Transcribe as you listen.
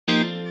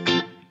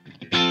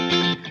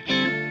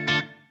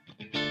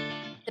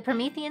The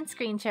Promethean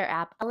ScreenShare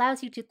app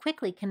allows you to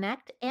quickly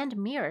connect and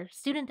mirror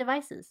student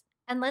devices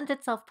and lends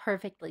itself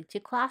perfectly to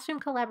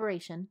classroom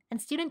collaboration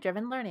and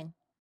student-driven learning.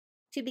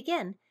 To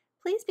begin,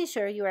 please be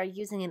sure you are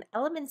using an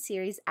Element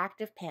Series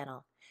active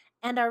panel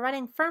and are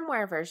running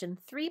firmware version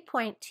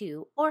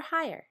 3.2 or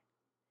higher.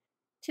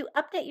 To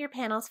update your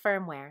panel's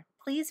firmware,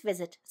 please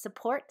visit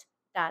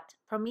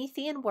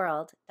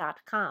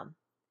support.prometheanworld.com.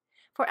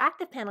 For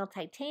ActivPanel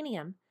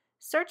Titanium,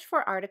 search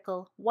for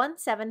Article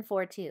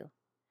 1742.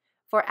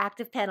 For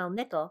ActivPanel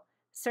Nickel,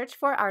 search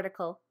for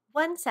Article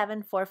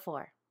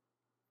 1744.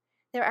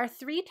 There are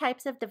 3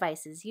 types of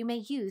devices you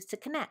may use to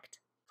connect.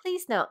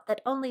 Please note that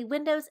only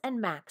Windows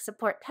and Mac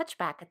support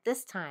touchback at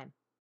this time.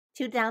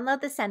 To download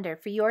the sender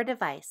for your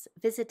device,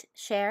 visit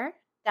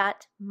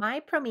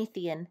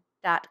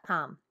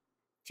share.mypromethean.com.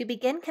 To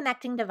begin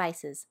connecting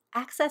devices,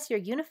 access your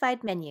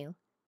unified menu,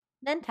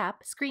 then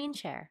tap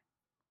ScreenShare.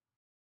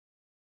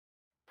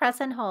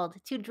 Press and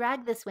hold to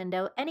drag this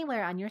window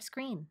anywhere on your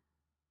screen.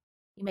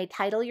 You may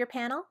title your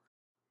panel,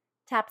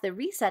 tap the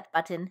Reset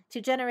button to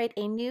generate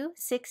a new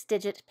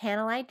 6-digit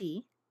panel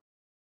ID,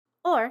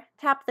 or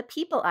tap the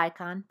People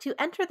icon to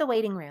enter the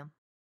waiting room.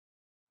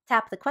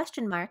 Tap the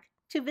question mark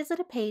to visit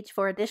a page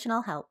for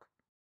additional help.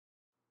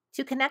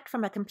 To connect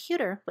from a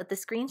computer with the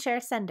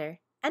ScreenShare sender,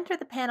 enter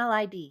the panel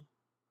ID.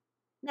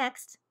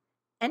 Next,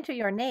 enter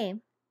your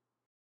name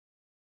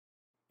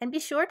and be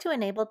sure to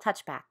enable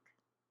touchback.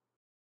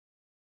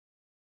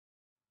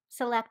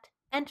 Select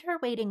Enter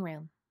Waiting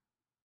Room.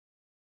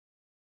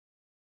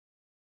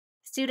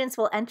 Students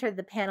will enter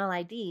the panel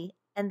ID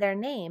and their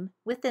name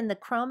within the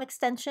Chrome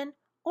extension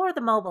or the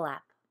mobile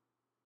app.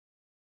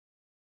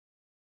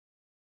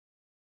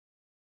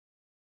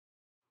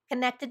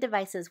 Connected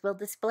devices will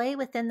display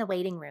within the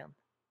waiting room.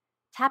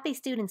 Tap a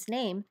student's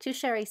name to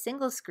share a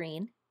single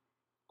screen,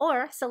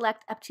 or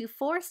select up to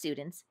 4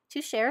 students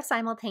to share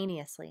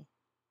simultaneously.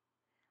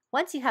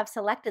 Once you have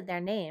selected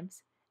their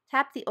names,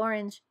 tap the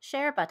orange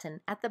Share button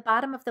at the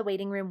bottom of the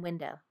waiting room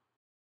window.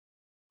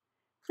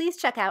 Please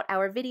check out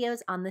our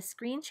videos on the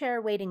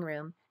ScreenShare waiting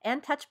room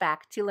and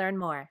touchback to learn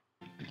more.